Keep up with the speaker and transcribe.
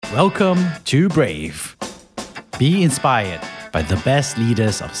Welcome to Brave. Be inspired by the best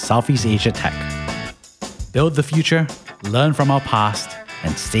leaders of Southeast Asia tech. Build the future, learn from our past,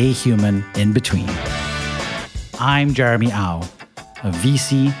 and stay human in between. I'm Jeremy Au, a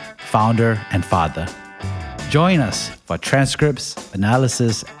VC, founder, and father. Join us for transcripts,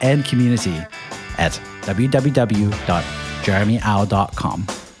 analysis, and community at www.jeremyau.com.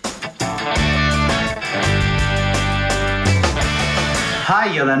 Hi,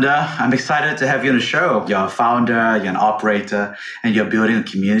 Yolanda. I'm excited to have you on the show. You're a founder, you're an operator, and you're building a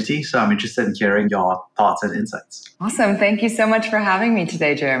community. So I'm interested in hearing your thoughts and insights. Awesome. Thank you so much for having me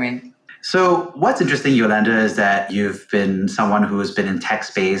today, Jeremy. So what's interesting, Yolanda, is that you've been someone who has been in tech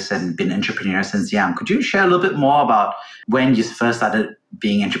space and been an entrepreneur since young. Could you share a little bit more about when you first started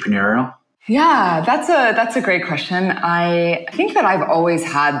being entrepreneurial? Yeah, that's a great question. I think that I've always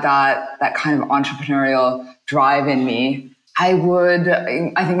had that kind of entrepreneurial drive in me. I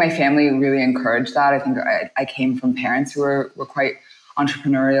think my family really encouraged that. I think I came from parents who were quite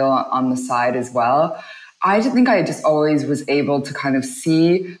entrepreneurial on the side as well. I think I just always was able to kind of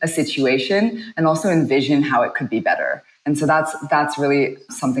see a situation and also envision how it could be better. And so that's really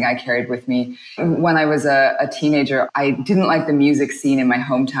something I carried with me. When I was a teenager, I didn't like the music scene in my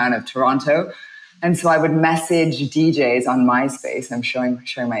hometown of Toronto. And so I would message DJs on MySpace. I'm showing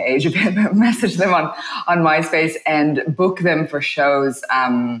my age a bit, but message them on MySpace and book them for shows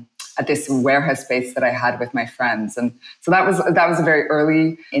at this warehouse space that I had with my friends. And so that was a very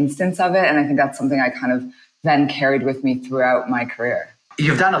early instance of it. And I think that's something I kind of then carried with me throughout my career.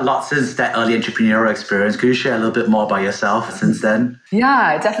 You've done a lot since that early entrepreneurial experience. Could you share a little bit more about yourself since then?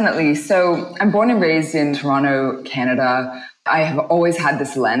 Yeah, definitely. So I'm born and raised in Toronto, Canada. I have always had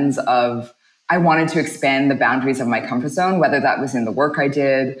this lens of I wanted to expand the boundaries of my comfort zone, whether that was in the work I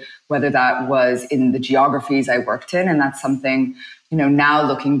did, whether that was in the geographies I worked in. And that's something, now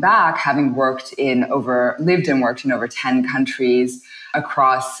looking back, having lived and worked in over 10 countries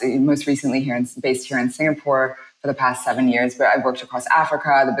across, most recently based here in Singapore for the past 7 years, but I've worked across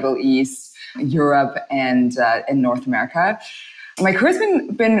Africa, the Middle East, Europe, and in North America. My career's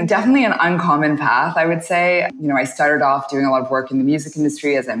been definitely an uncommon path, I would say. I started off doing a lot of work in the music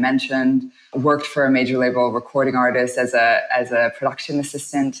industry, as I mentioned, worked for a major label recording artist as a production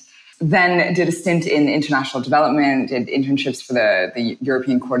assistant, then did a stint in international development, did internships for the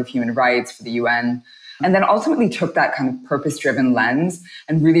European Court of Human Rights, for the UN, and then ultimately took that kind of purpose-driven lens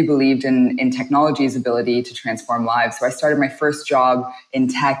and really believed in technology's ability to transform lives. So I started my first job in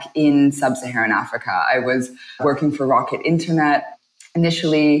tech in sub-Saharan Africa. I was working for Rocket Internet,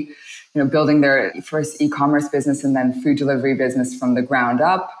 initially, building their first e-commerce business and then food delivery business from the ground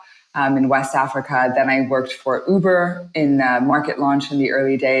up in West Africa. Then I worked for Uber in market launch in the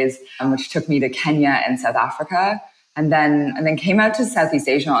early days, which took me to Kenya and South Africa. And then came out to Southeast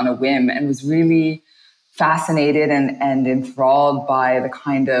Asia on a whim and was really fascinated and enthralled by the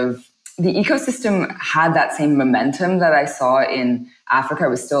ecosystem had that same momentum that I saw in Africa. It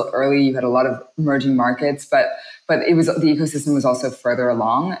was still early. You had a lot of emerging markets, but the ecosystem was also further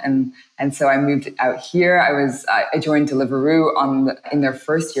along. And so I moved out here. I joined Deliveroo in their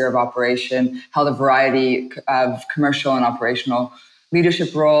first year of operation, held a variety of commercial and operational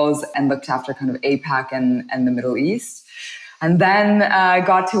leadership roles and looked after kind of APAC and the Middle East. And then I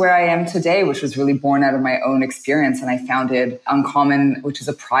got to where I am today, which was really born out of my own experience. And I founded Uncommon, which is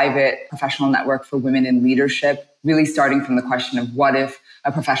a private professional network for women in leadership, really starting from the question of what if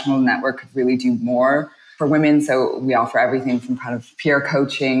a professional network could really do more for women. So we offer everything from kind of peer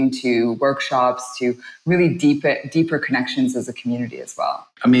coaching to workshops to really deeper connections as a community as well.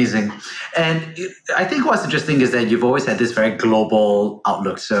 Amazing. And I think what's interesting is that you've always had this very global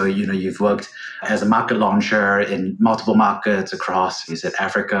outlook. So, you've worked as a market launcher in multiple markets across, you said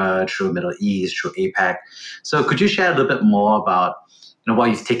Africa, through Middle East, through APAC. So could you share a little bit more about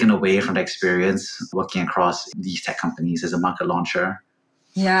what you've taken away from the experience working across these tech companies as a market launcher?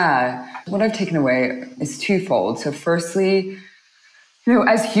 Yeah, what I've taken away is twofold. So firstly,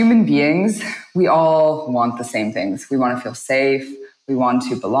 as human beings, we all want the same things. We want to feel safe. We want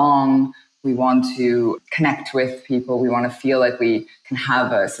to belong. We want to connect with people. We want to feel like we can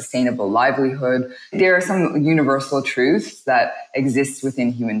have a sustainable livelihood. There are some universal truths that exist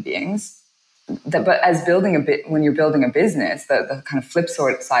within human beings. But when you're building a business, the kind of flip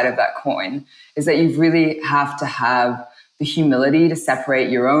side of that coin is that you really have to have the humility to separate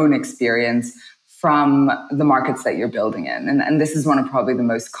your own experience from the markets that you're building in. And this is one of probably the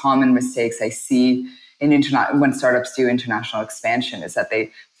most common mistakes I see when startups do international expansion, is that they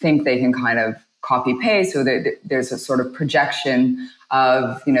think they can kind of copy paste, or there's a sort of projection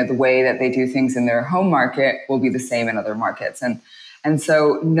of the way that they do things in their home market will be the same in other markets. And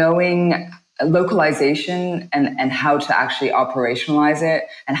so knowing localization and how to actually operationalize it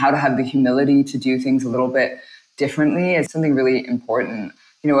and how to have the humility to do things a little bit differently is something really important.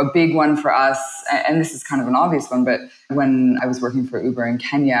 A big one for us, and this is kind of an obvious one, but when I was working for Uber in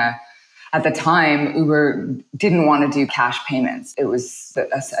Kenya, at the time, Uber didn't want to do cash payments. It was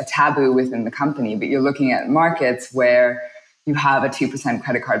a taboo within the company, but you're looking at markets where you have a 2%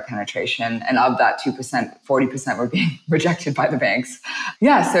 credit card penetration, and of that 2%, 40% were being rejected by the banks.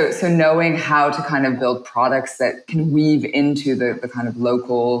 Yeah, so knowing how to kind of build products that can weave into the kind of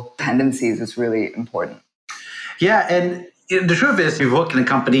local tendencies is really important. Yeah, and the truth is, you've worked in a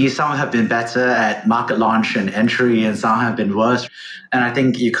company, some have been better at market launch and entry, and some have been worse. And I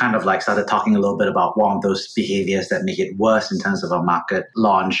think you kind of started talking a little bit about one of those behaviors that make it worse in terms of a market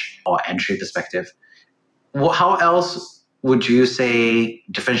launch or entry perspective. How else would you say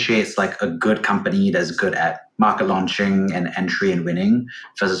differentiates a good company that's good at market launching and entry and winning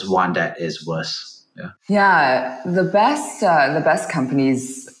versus one that is worse? Yeah, the best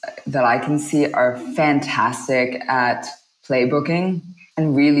companies that I can see are fantastic at playbooking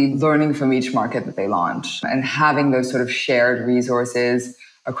and really learning from each market that they launch and having those sort of shared resources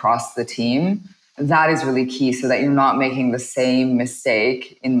across the team. That is really key so that you're not making the same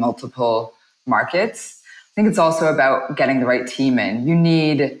mistake in multiple markets. I think it's also about getting the right team in. You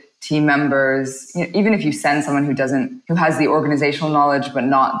need team members, even if you send someone who has the organizational knowledge but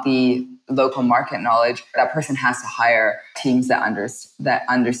not the local market knowledge, that person has to hire teams that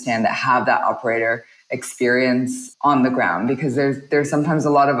understand, that have that operator experience on the ground, because there's sometimes a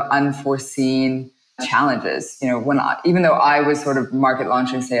lot of unforeseen challenges. Even though I was sort of market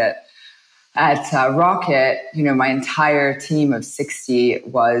launching, say at Rocket, my entire team of 60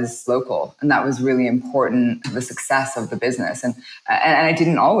 was local, and that was really important to the success of the business. And I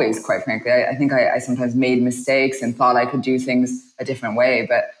didn't always, quite frankly. I think I sometimes made mistakes and thought I could do things a different way,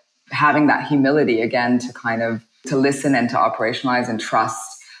 but having that humility again to listen and to operationalize and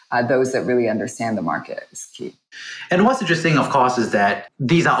trust those that really understand the market is key. And what's interesting, of course, is that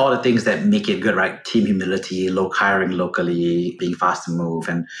these are all the things that make it good, right? Team humility, hiring locally, being fast to move,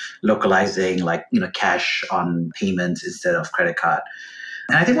 and localizing cash on payments instead of credit card.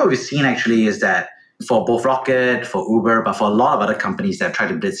 And I think what we've seen actually is that for both Rocket, for Uber, but for a lot of other companies that have tried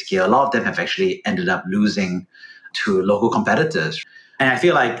to blitz scale, a lot of them have actually ended up losing to local competitors. And I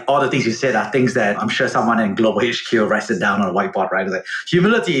feel like all the things you said are things that I'm sure someone in Global HQ writes it down on a whiteboard, right? It's like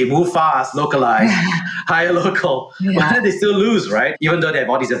humility, move fast, localize, hire local. Yeah. But then they still lose, right? Even though they have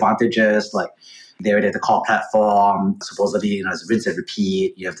all these advantages, they're at the core platform, supposedly, it's rinse and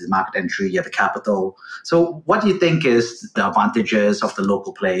repeat. You have the market entry, you have the capital. So what do you think is the advantages of the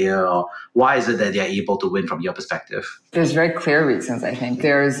local player, or why is it that they're able to win from your perspective? There's very clear reasons, I think.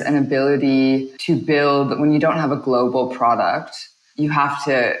 There's an ability to build, when you don't have a global product, you have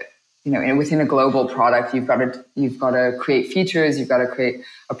to, within a global product, you've got to create features. You've got to create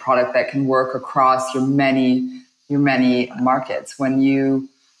a product that can work across your many markets. When you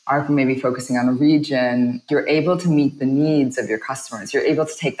are maybe focusing on a region, you're able to meet the needs of your customers. You're able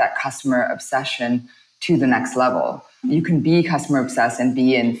to take that customer obsession to the next level. You can be customer obsessed and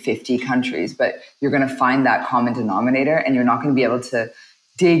be in 50 countries, but you're going to find that common denominator, and you're not going to be able to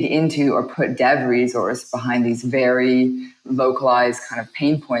dig into or put dev resource behind these very localized kind of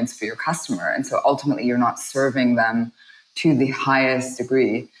pain points for your customer. And so ultimately you're not serving them to the highest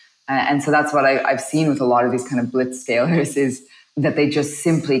degree. And so that's what I've seen with a lot of these kind of blitz scalers, is that they just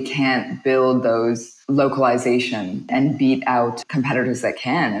simply can't build those localization and beat out competitors that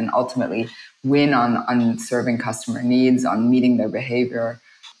can, and ultimately win on serving customer needs, on meeting their behavior,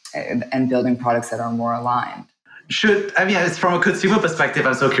 and building products that are more aligned. It's from a consumer perspective,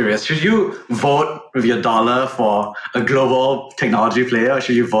 I'm so curious. Should you vote with your dollar for a global technology player, or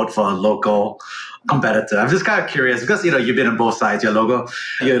should you vote for a local competitor? I'm just kind of curious because, you've been on both sides. You're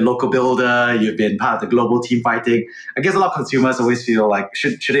a local builder, you've been part of the global team fighting. I guess a lot of consumers always feel like,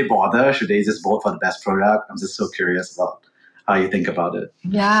 should they bother? Should they just vote for the best product? I'm just so curious about how you think about it.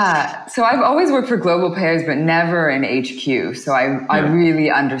 Yeah. So I've always worked for global players, but never in HQ. So I really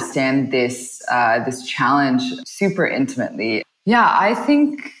understand this challenge super intimately. Yeah, I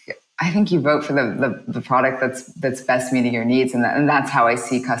think you vote for the product that's best meeting your needs, and that's how I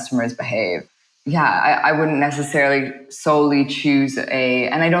see customers behave. Yeah, I wouldn't necessarily solely choose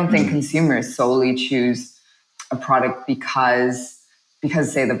and I don't think consumers solely choose a product because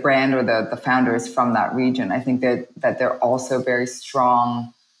say the brand or the founder is from that region. I think that they're also very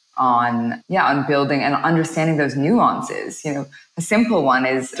strong on building and understanding those nuances. A simple one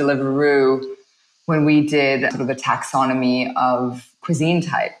is Deliveroo. When we did sort of the taxonomy of cuisine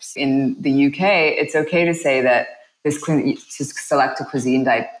types in the UK, it's okay to say that to select a cuisine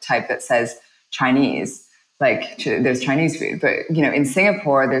type that says Chinese. Like there's Chinese food, but in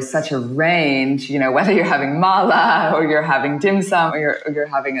Singapore there's such a range. Whether you're having mala or you're having dim sum or you're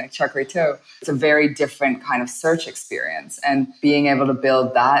having like char kway teow, it's a very different kind of search experience. And being able to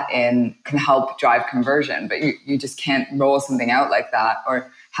build that in can help drive conversion. But you just can't roll something out like that,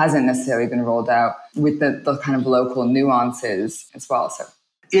 or hasn't necessarily been rolled out with the kind of local nuances as well. So.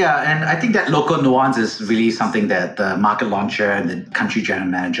 Yeah, and I think that local nuance is really something that the market launcher and the country general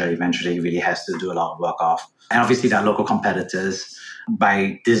manager eventually really has to do a lot of work of. And obviously there are local competitors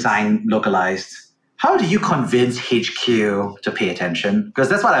by design localized. How do you convince HQ to pay attention? Because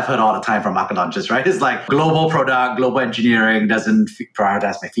that's what I've heard all the time from market launchers, right? It's like global product, global engineering doesn't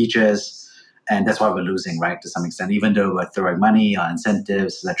prioritize my features. And that's why we're losing, right, to some extent, even though we're throwing money on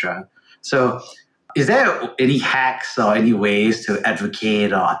incentives, etc. So is there any hacks or any ways to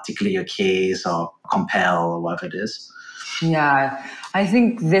advocate or articulate your case or compel or whatever it is? Yeah, I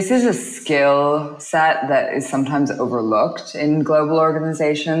think this is a skill set that is sometimes overlooked in global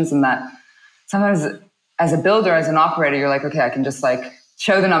organizations, and that sometimes as a builder, as an operator, you're like, okay, I can just like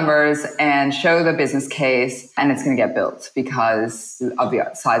show the numbers and show the business case and it's going to get built because of the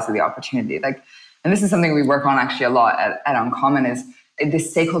size of the opportunity. And this is something we work on actually a lot at Uncommon is the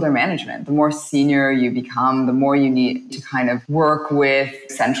stakeholder management. The more senior you become, the more you need to kind of work with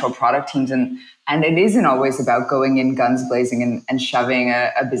central product teams. And it isn't always about going in guns blazing and shoving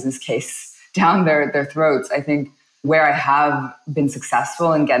a business case down their throats. I think where I have been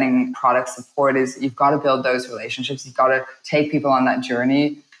successful in getting product support is you've got to build those relationships. You've got to take people on that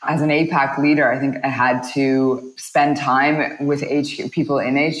journey. As an APAC leader, I think I had to spend time with people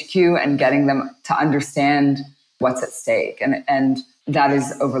in HQ and getting them to understand what's at stake. And that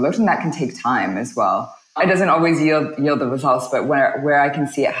is overlooked, and that can take time as well. It doesn't always yield the results, but where I can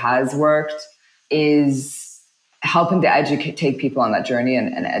see it has worked is helping to take people on that journey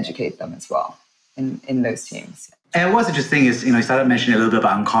and educate them as well in those teams. And what's interesting is, you started mentioning a little bit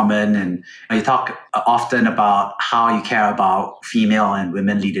about Uncommon, and you talk often about how you care about female and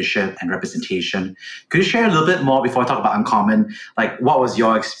women leadership and representation. Could you share a little bit more before I talk about Uncommon? Like, what was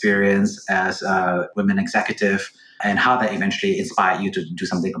your experience as a women executive and how that eventually inspired you to do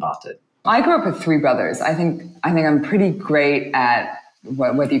something about it? I grew up with three brothers. I think I'm pretty great at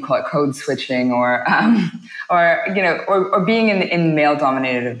whether you call it code switching or being in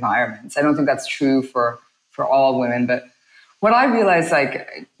male-dominated environments. I don't think that's true for all women, but what I realized,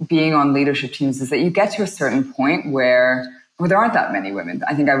 like being on leadership teams, is that you get to a certain point where there aren't that many women.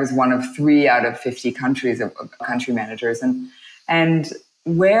 I think I was one of 3 out of 50 countries of country managers, and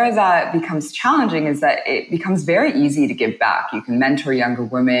where that becomes challenging is that it becomes very easy to give back. You can mentor younger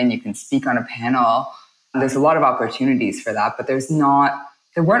women, you can speak on a panel. There's a lot of opportunities for that, but there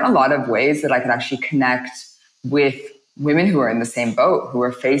weren't a lot of ways that I could actually connect with women who are in the same boat, who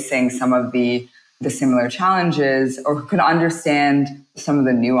are facing some of the similar challenges, or who could understand some of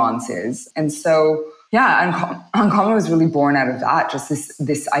the nuances. And so, Uncommon was really born out of that, just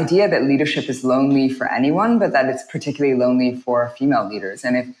this idea that leadership is lonely for anyone, but that it's particularly lonely for female leaders.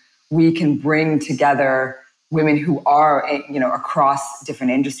 And if we can bring together women who are, across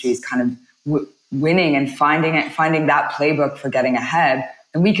different industries, kind of winning and finding that playbook for getting ahead,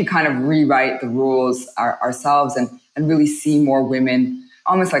 then we could kind of rewrite the rules ourselves and really see more women,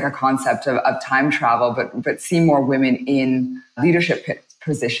 almost like a concept of time travel, but see more women in leadership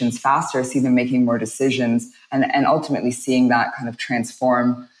positions faster, see them making more decisions, and ultimately seeing that kind of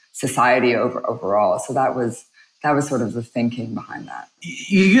transform society overall. So that was sort of the thinking behind that.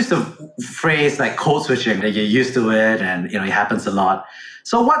 You used the phrase like code switching, that you're used to it, and it happens a lot.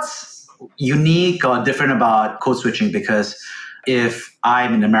 So what's unique or different about code switching? Because if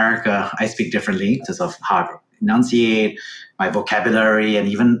I'm in America, I speak differently in terms of how I enunciate, my vocabulary, and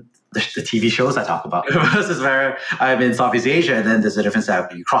even the TV shows I talk about. Versus where I'm in Southeast Asia, and then there's a difference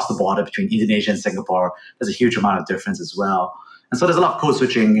that you cross the border between Indonesia and Singapore. There's a huge amount of difference as well. And so there's a lot of code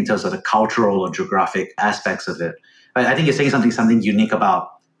switching in terms of the cultural or geographic aspects of it. But I think you're saying something unique about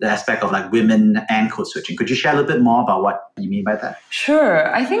the aspect of like women and code switching. Could you share a little bit more about what you mean by that?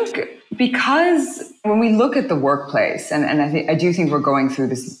 Sure. I think because when we look at the workplace, and I do think we're going through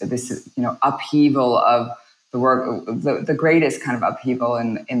this upheaval of the work, the greatest kind of upheaval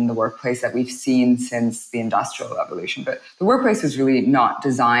in the workplace that we've seen since the Industrial Revolution. But the workplace was really not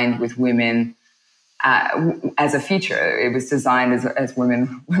designed with women as a feature. It was designed as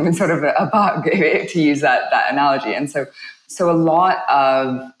women sort of a bug, to use that analogy. And so a lot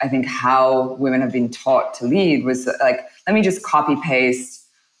of, I think, how women have been taught to lead was like, let me just copy paste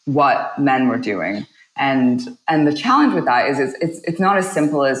what men were doing. And the challenge with that is it's not as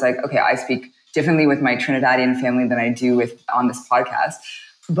simple as like, okay, I speak differently with my Trinidadian family than I do on this podcast.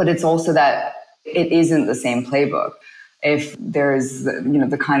 But it's also that it isn't the same playbook. If there's,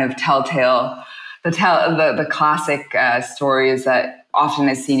 the kind of telltale, the classic stories that often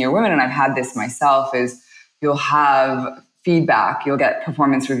as senior women, and I've had this myself, is you'll have feedback, you'll get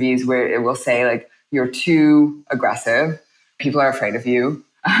performance reviews where it will say like, you're too aggressive, people are afraid of you.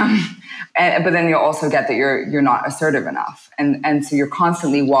 But then you'll also get that you're not assertive enough. And so you're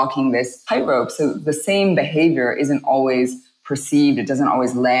constantly walking this tightrope. So the same behavior isn't always perceived. It doesn't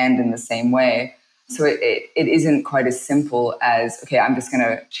always land in the same way. So it isn't quite as simple as, okay, I'm just going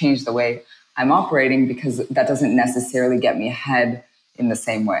to change the way I'm operating, because that doesn't necessarily get me ahead in the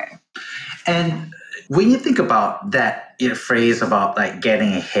same way. And when you think about that phrase about like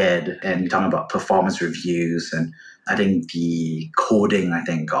getting ahead, and you're talking about performance reviews, and I think the coding,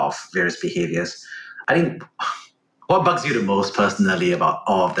 of various behaviors, I think what bugs you the most personally about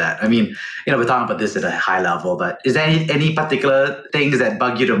all of that? I mean, we're talking about this at a high level, but is there any particular things that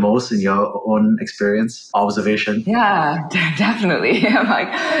bug you the most in your own experience, observation? Yeah, definitely. I'm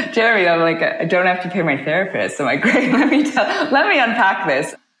like, Jeremy, I don't have to pay my therapist. I'm like, great, let me unpack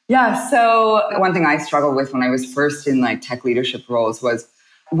this. Yeah, so one thing I struggled with when I was first in like tech leadership roles was,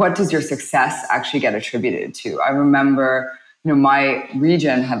 what does your success actually get attributed to? I remember, my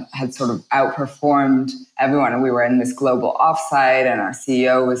region had sort of outperformed everyone, and we were in this global offsite, and our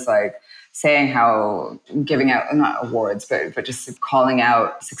CEO was like saying how, giving out, not awards, but just calling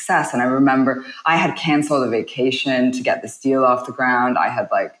out success. And I remember I had canceled a vacation to get this deal off the ground. I had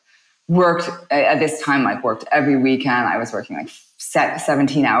worked every weekend. I was working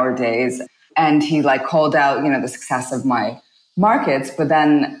 17-hour days. And he called out, the success of my markets, but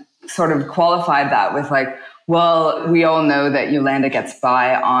then sort of qualified that with well, we all know that Yolanda gets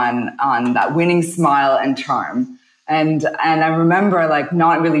by on that winning smile and charm. And I remember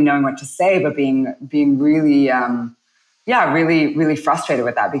not really knowing what to say, but being really, really frustrated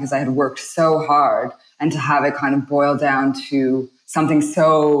with that, because I had worked so hard, and to have it kind of boil down to something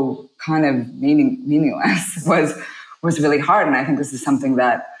so kind of meaningless was really hard. And I think this is something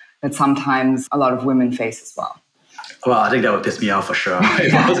that sometimes a lot of women face as well. Well, I think that would piss me off for sure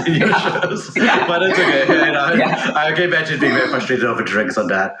if I was in your shoes. Yeah. But it's okay. I can imagine being very frustrated over drinks on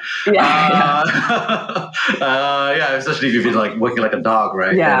that. Especially if you've been working like a dog,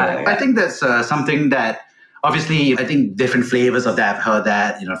 right? Yeah. I think that's something that, obviously, I think different flavors of that. I've heard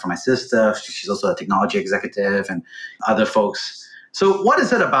that, from my sister. She's also a technology executive, and other folks. So what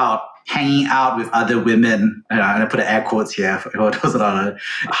is it about hanging out with other women? And I put air quotes here for those that don't know.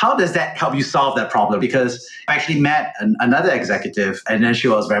 How does that help you solve that problem? Because I actually met another executive, and then she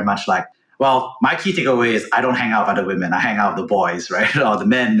was very much like, well, my key takeaway is I don't hang out with other women. I hang out with the boys, right? Or the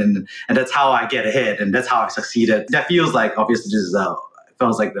men. And that's how I get ahead. And that's how I succeeded. That feels like, obviously, this is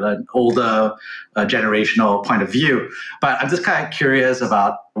feels like an older generational point of view. But I'm just kind of curious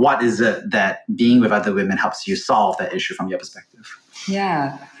about what is it that being with other women helps you solve that issue from your perspective?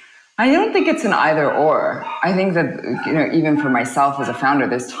 Yeah. I don't think it's an either or. I think that, even for myself as a founder,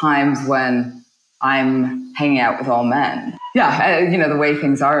 there's times when I'm hanging out with all men. Yeah, the way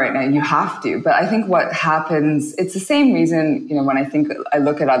things are right now, you have to. But I think what happens, it's the same reason, when I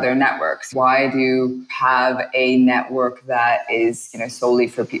look at other networks. Why do you have a network that is, solely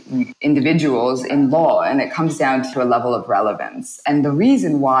for individuals in law? And it comes down to a level of relevance. And the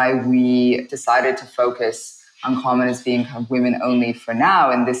reason why we decided to focus Uncommon as being kind of women only for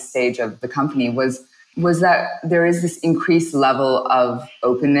now in this stage of the company was that there is this increased level of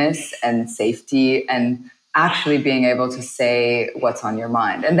openness and safety, and actually being able to say what's on your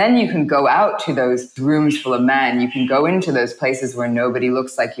mind. And then you can go out to those rooms full of men. You can go into those places where nobody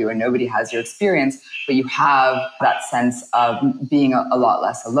looks like you and nobody has your experience, but you have that sense of being a lot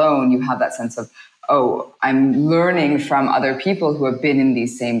less alone. You have that sense of, oh, I'm learning from other people who have been in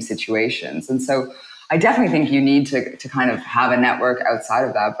these same situations. And so I definitely think you need to kind of have a network outside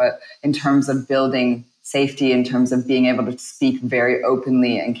of that. But in terms of building safety, in terms of being able to speak very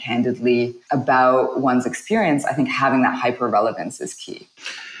openly and candidly about one's experience, I think having that hyper relevance is key.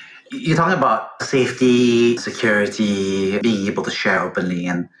 You're talking about safety, security, being able to share openly,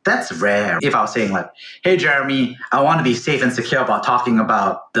 and that's rare. If I was saying hey, Jeremy, I want to be safe and secure about talking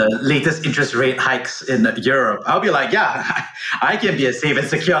about the latest interest rate hikes in Europe, I'll be like, yeah, I can be safe and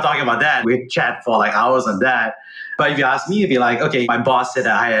secure talking about that. We chat for hours on that. But if you ask me, it'd be like, okay, my boss said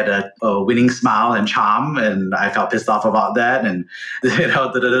that I had a winning smile and charm, and I felt pissed off about that, and that's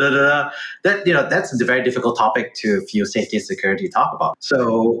a very difficult topic to feel safety and security talk about.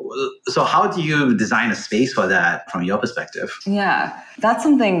 So how do you design a space for that from your perspective? Yeah, that's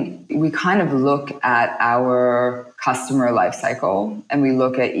something we kind of look at our customer life cycle, and we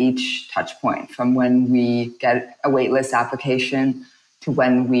look at each touch point from when we get a waitlist application to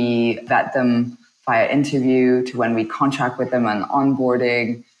when we vet them via interview to when we contract with them on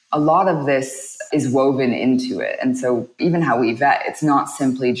onboarding. A lot of this is woven into it. And so even how we vet, it's not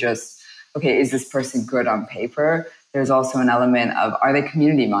simply just, okay, is this person good on paper? There's also an element of, are they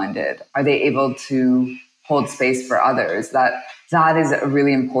community minded? Are they able to hold space for others? That is a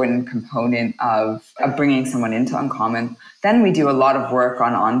really important component of bringing someone into Uncommon. Then we do a lot of work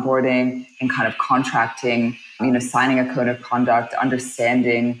on onboarding and kind of contracting, signing a code of conduct,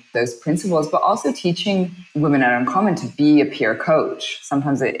 understanding those principles, but also teaching women at Uncommon to be a peer coach.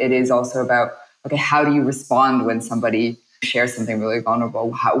 Sometimes it is also about, okay, how do you respond when somebody shares something really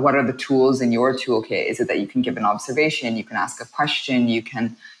vulnerable? What are the tools in your toolkit? Is it that you can give an observation, you can ask a question, you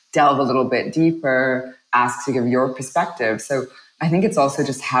can delve a little bit deeper, ask to give your perspective? So I think it's also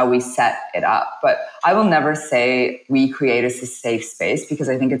just how we set it up. But I will never say we create a safe space, because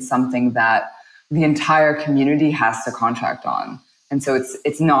I think it's something that the entire community has to contract on. And so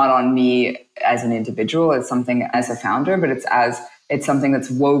it's not on me as an individual, it's something as a founder, but it's something that's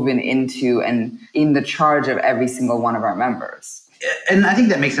woven into and in the charge of every single one of our members. And I think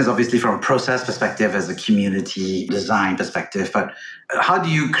that makes sense, obviously, from a process perspective, as a community design perspective. But how do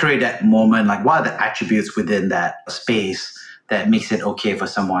you create that moment? Like, what are the attributes within that space that makes it okay for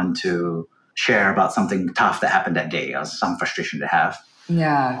someone to share about something tough that happened that day or some frustration they have?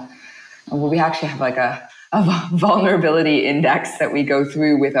 Yeah. Well, we actually have like a vulnerability index that we go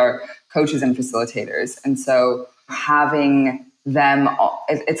through with our coaches and facilitators. And so having them,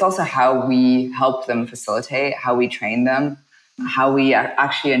 it's also how we help them facilitate, how we train them, how we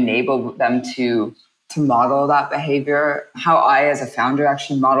actually enable them to model that behavior, how I as a founder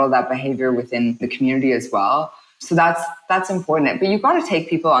actually model that behavior within the community as well. So that's important. But you've got to take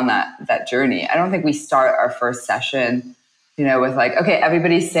people on that journey. I don't think we start our first session with like, okay,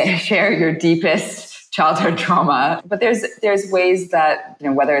 everybody share your deepest childhood trauma. But there's ways that,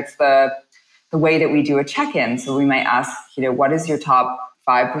 whether it's the way that we do a check-in. So we might ask, what is your top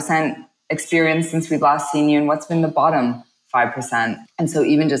 5% experience since we've last seen you, and what's been the bottom 5%? And so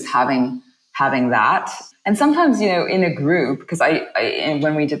even just having that. And sometimes, in a group, because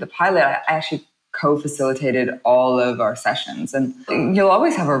when we did the pilot, I actually co-facilitated all of our sessions. And you'll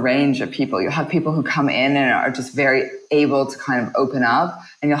always have a range of people. You'll have people who come in and are just very able to kind of open up,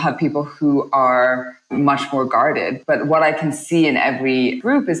 and you'll have people who are much more guarded. But what I can see in every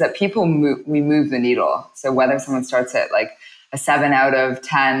group is that we move the needle. So whether someone starts at like a 7 out of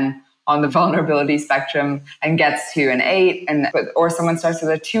 10 on the vulnerability spectrum and gets to an 8, or someone starts with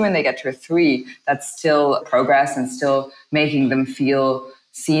a 2 and they get to a 3, that's still progress and still making them feel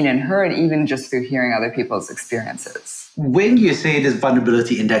seen and heard, even just through hearing other people's experiences. When you say this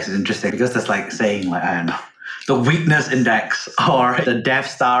vulnerability index is interesting, because that's like saying, I don't know, the weakness index or the Death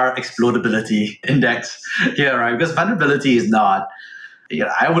Star explodability index. Yeah, right. Because vulnerability is not,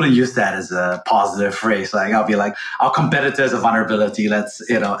 I wouldn't use that as a positive phrase. Like, I'll be like, our competitors are vulnerability, let's,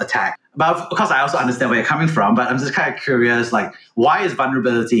 attack. But of course, I also understand where you're coming from, but I'm just kind of curious, like, why is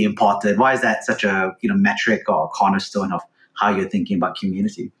vulnerability important? Why is that such a, metric or cornerstone of how you're thinking about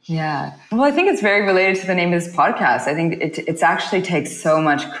community? Yeah. Well, I think it's very related to the name of this podcast. I think it actually takes so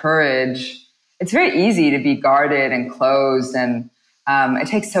much courage. It's very easy to be guarded and closed, and it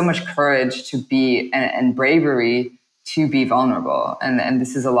takes so much courage to be and bravery to be vulnerable. And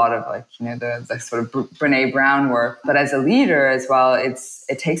this is a lot of the sort of Brene Brown work. But as a leader as well,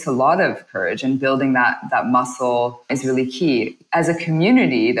 it takes a lot of courage, and building that muscle is really key. As a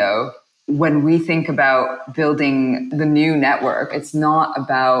community, though, when we think about building the new network, it's not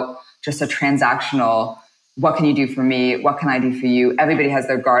about just a transactional, what can you do for me? What can I do for you? Everybody has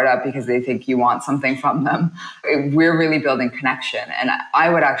their guard up because they think you want something from them. We're really building connection. And I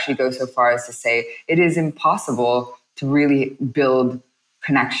would actually go so far as to say it is impossible to really build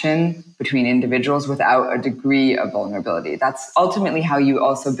connection between individuals without a degree of vulnerability. That's ultimately how you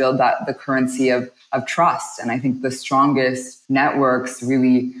also build the currency of trust. And I think the strongest networks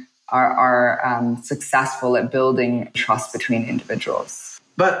really are successful at building trust between individuals.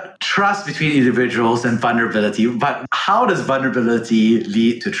 But trust between individuals and vulnerability. But how does vulnerability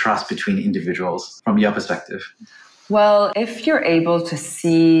lead to trust between individuals from your perspective? Well, if you're able to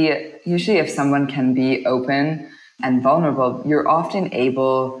see, usually if someone can be open and vulnerable, you're often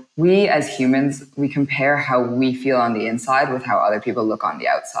able, we as humans, we compare how we feel on the inside with how other people look on the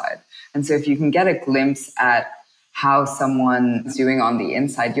outside. And so if you can get a glimpse at how someone's doing on the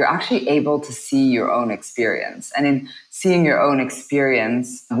inside, you're actually able to see your own experience. And in seeing your own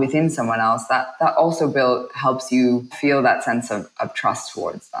experience within someone else, that also helps you feel that sense of trust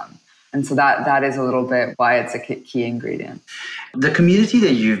towards them. And so that is a little bit why it's a key ingredient. The community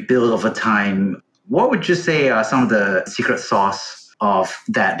that you've built over time, what would you say are some of the secret sauce of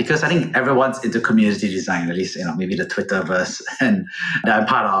that? Because I think everyone's into community design, at least, maybe the Twitterverse and that I'm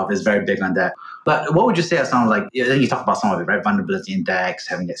part of is very big on that. But what would you say are some, like, I think you talk about some of it, right? Vulnerability index,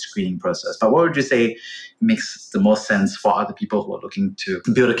 having that screening process. But what would you say makes the most sense for other people who are looking to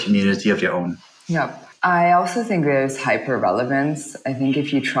build a community of their own? Yeah. I also think there's hyper relevance. I think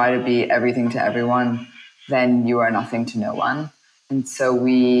if you try to be everything to everyone, then you are nothing to no one. And so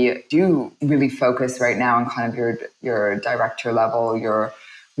we do really focus right now on kind of your director level, your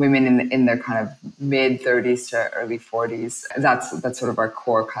women in their kind of mid 30s to early 40s. That's sort of our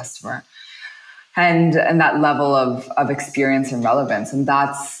core customer. And that level of experience and relevance. And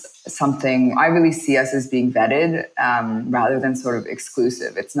that's something I really see us as being vetted rather than sort of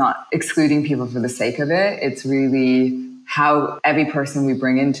exclusive. It's not excluding people for the sake of it. It's really how every person we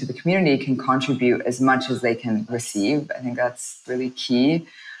bring into the community can contribute as much as they can receive. I think that's really key.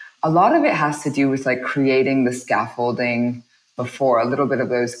 A lot of it has to do with like creating the scaffolding before, a little bit of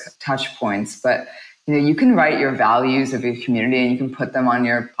those touch points. But you can write your values of your community and you can put them on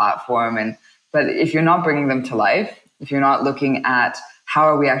your platform. But if you're not bringing them to life, if you're not looking at how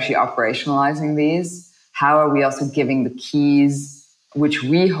are we actually operationalizing these, how are we also giving the keys, which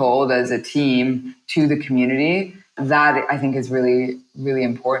we hold as a team, to the community, that I think is really, really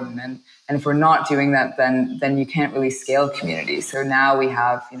important. And if we're not doing that, then you can't really scale community. So now we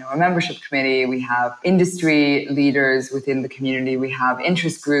have, a membership committee, we have industry leaders within the community, we have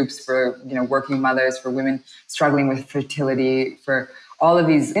interest groups for, working mothers, for women struggling with fertility, for all of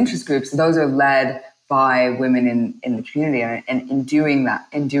these interest groups. Those are led by women in the community. And in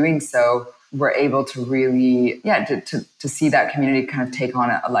doing so, we're able to really, to see that community kind of take on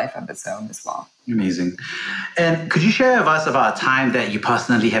a life of its own as well. Amazing. And could you share with us about a time that you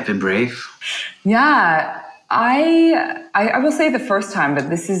personally have been brave? Yeah, I will say the first time, but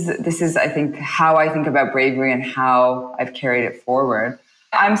this is I think how I think about bravery and how I've carried it forward.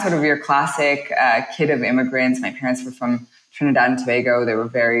 I'm sort of your classic kid of immigrants. My parents were from Trinidad and Tobago.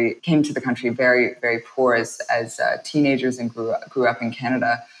 They came to the country very, very poor as teenagers and grew up in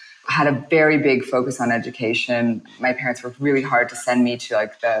Canada. I had a very big focus on education. My parents worked really hard to send me to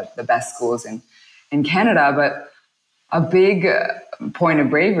like the best schools in Canada, but a big point of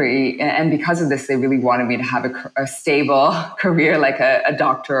bravery, and because of this, they really wanted me to have a stable career, like a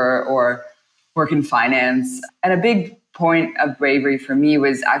doctor or work in finance. And a big point of bravery for me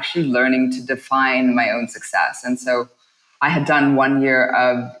was actually learning to define my own success. And so I had done 1 year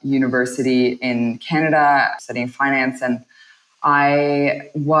of university in Canada studying finance, and I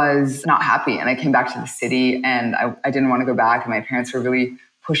was not happy. And I came back to the city and I didn't want to go back. And my parents were really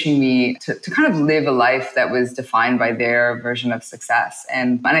pushing me to kind of live a life that was defined by their version of success.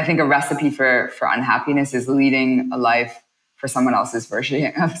 And I think a recipe for unhappiness is leading a life for someone else's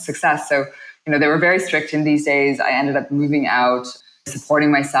version of success. So, they were very strict in these days. I ended up moving out,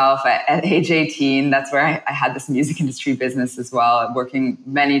 supporting myself at age 18. That's where I had this music industry business as well, working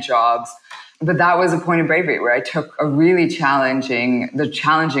many jobs. But that was a point of bravery where I took a really challenging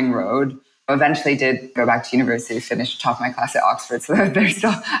road. Eventually did go back to university, finish top of my class at Oxford. So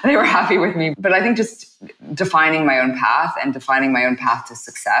they were happy with me. But I think just defining my own path to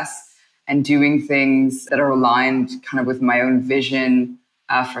success and doing things that are aligned kind of with my own vision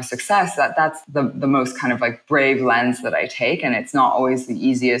for success, that's the most kind of like brave lens that I take. And it's not always the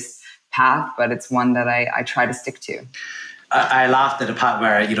easiest path, but it's one that I try to stick to. I laughed at the part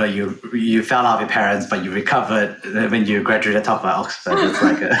where you fell out with your parents, but you recovered when you graduated top of Oxford. It's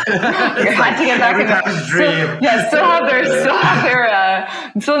like you had to get back in the dream.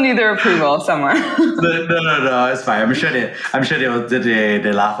 Still need their approval somewhere. No, it's fine. I'm sure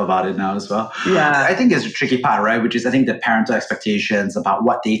they laugh about it now as well. Yeah, I think it's a tricky part, right? Which is I think the parental expectations about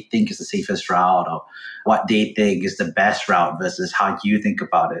what they think is the safest route or what they think is the best route versus how you think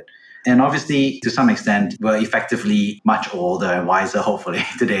about it. And obviously, to some extent, we're effectively much older and wiser, hopefully,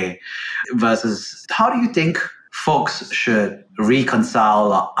 today. Versus, how do you think folks should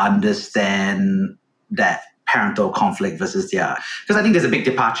reconcile or understand that parental conflict versus because I think there's a big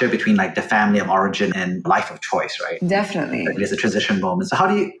departure between like the family of origin and life of choice, right? Definitely. Like there's a transition moment. So how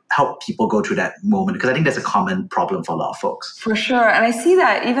do you help people go through that moment? Because I think that's a common problem for a lot of folks. For sure. And I see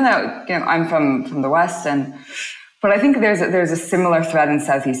that even though I'm from the West, and But I think there's a similar thread in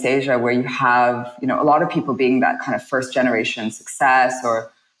Southeast Asia where you have, a lot of people being that kind of first generation success,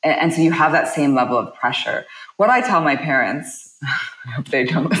 and so you have that same level of pressure. What I tell my parents, I hope they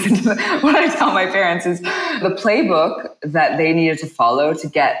don't listen to that. What I tell my parents is the playbook that they needed to follow to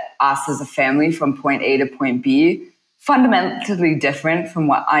get us as a family from point A to point B, fundamentally different from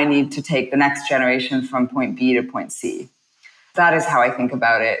what I need to take the next generation from point B to point C. That is how I think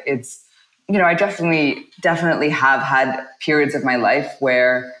about it. It's, I definitely have had periods of my life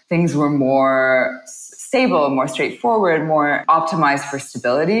where things were more stable, more straightforward, more optimized for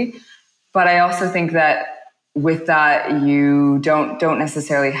stability. But I also think that with that, you don't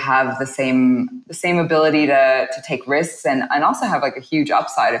necessarily have the same ability to take risks and also have like a huge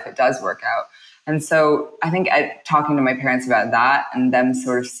upside if it does work out. And so I think talking to my parents about that and them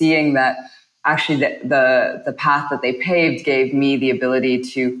sort of seeing that actually the path that they paved gave me the ability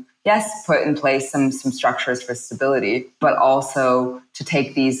to, yes, put in place some structures for stability, but also to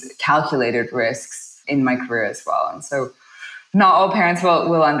take these calculated risks in my career as well. And so not all parents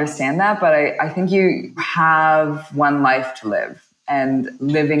will understand that, but I think you have one life to live, and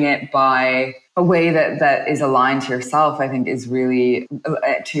living it by a way that is aligned to yourself, I think is really,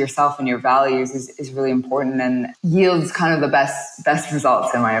 to yourself and your values is really important and yields kind of the best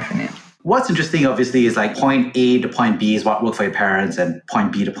results, in my opinion. What's interesting, obviously, is like point A to point B is what worked for your parents, and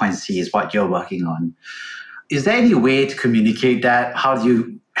point B to point C is what you're working on. Is there any way to communicate that? How do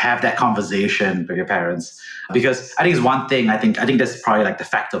you have that conversation with your parents? Because I think it's one thing, I think that's probably like the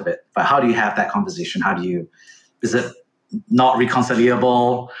fact of it. But how do you have that conversation? Is it not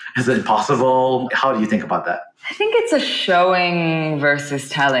reconcilable? Is it impossible? How do you think about that? I think it's a showing versus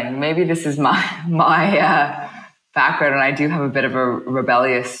telling. Maybe this is my background, and I do have a bit of a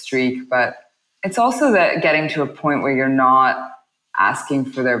rebellious streak, but it's also that getting to a point where you're not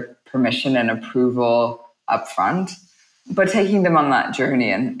asking for their permission and approval up front, but taking them on that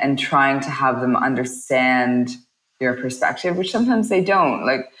journey and trying to have them understand your perspective, which sometimes they don't.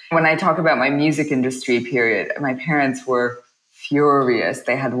 Like when I talk about my music industry period, my parents were furious.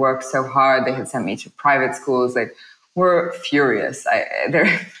 They had worked so hard. They had sent me to private schools. Like, were furious.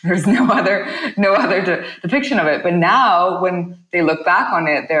 There's no other depiction of it. But now when they look back on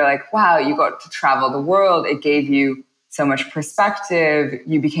it, they're like, wow, you got to travel the world. It gave you so much perspective.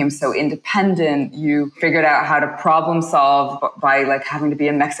 You became so independent. You figured out how to problem solve by like having to be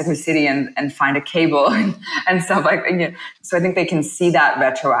in Mexico City and find a cable and stuff like that. So I think they can see that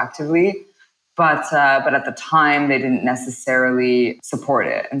retroactively, but at the time they didn't necessarily support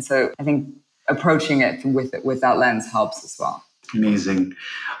it. And so I think approaching it with that lens helps as well. Amazing.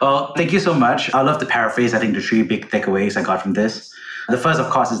 Well, thank you so much. I love to paraphrase, I think, the 3 big takeaways I got from this. The first, of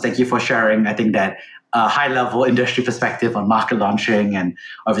course, is thank you for sharing, I think, that high-level industry perspective on market launching, and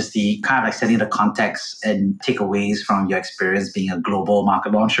obviously kind of like setting the context and takeaways from your experience being a global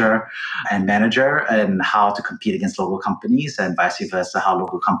market launcher and manager, and how to compete against local companies, and vice versa, how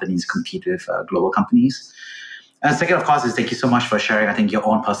local companies compete with global companies. And second, of course, is thank you so much for sharing, I think, your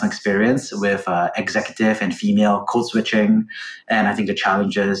own personal experience with executive and female code switching, and I think the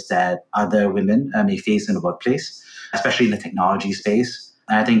challenges that other women may face in the workplace, especially in the technology space.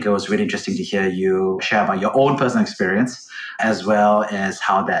 And I think it was really interesting to hear you share about your own personal experience, as well as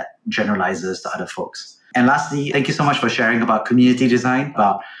how that generalizes to other folks. And lastly, thank you so much for sharing about community design,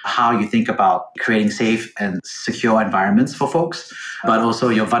 about how you think about creating safe and secure environments for folks, but also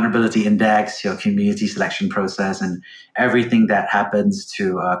your vulnerability index, your community selection process, and everything that happens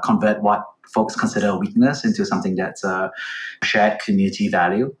to convert what folks consider a weakness into something that's a shared community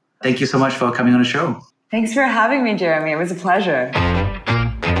value. Thank you so much for coming on the show. Thanks for having me, Jeremy. It was a pleasure.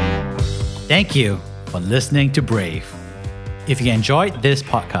 Thank you for listening to Brave. If you enjoyed this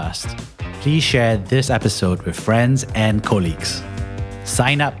podcast, please share this episode with friends and colleagues.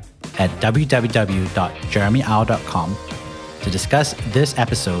 Sign up at www.jeremyau.com to discuss this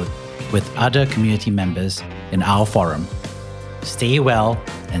episode with other community members in our forum. Stay well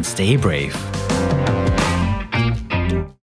and stay brave.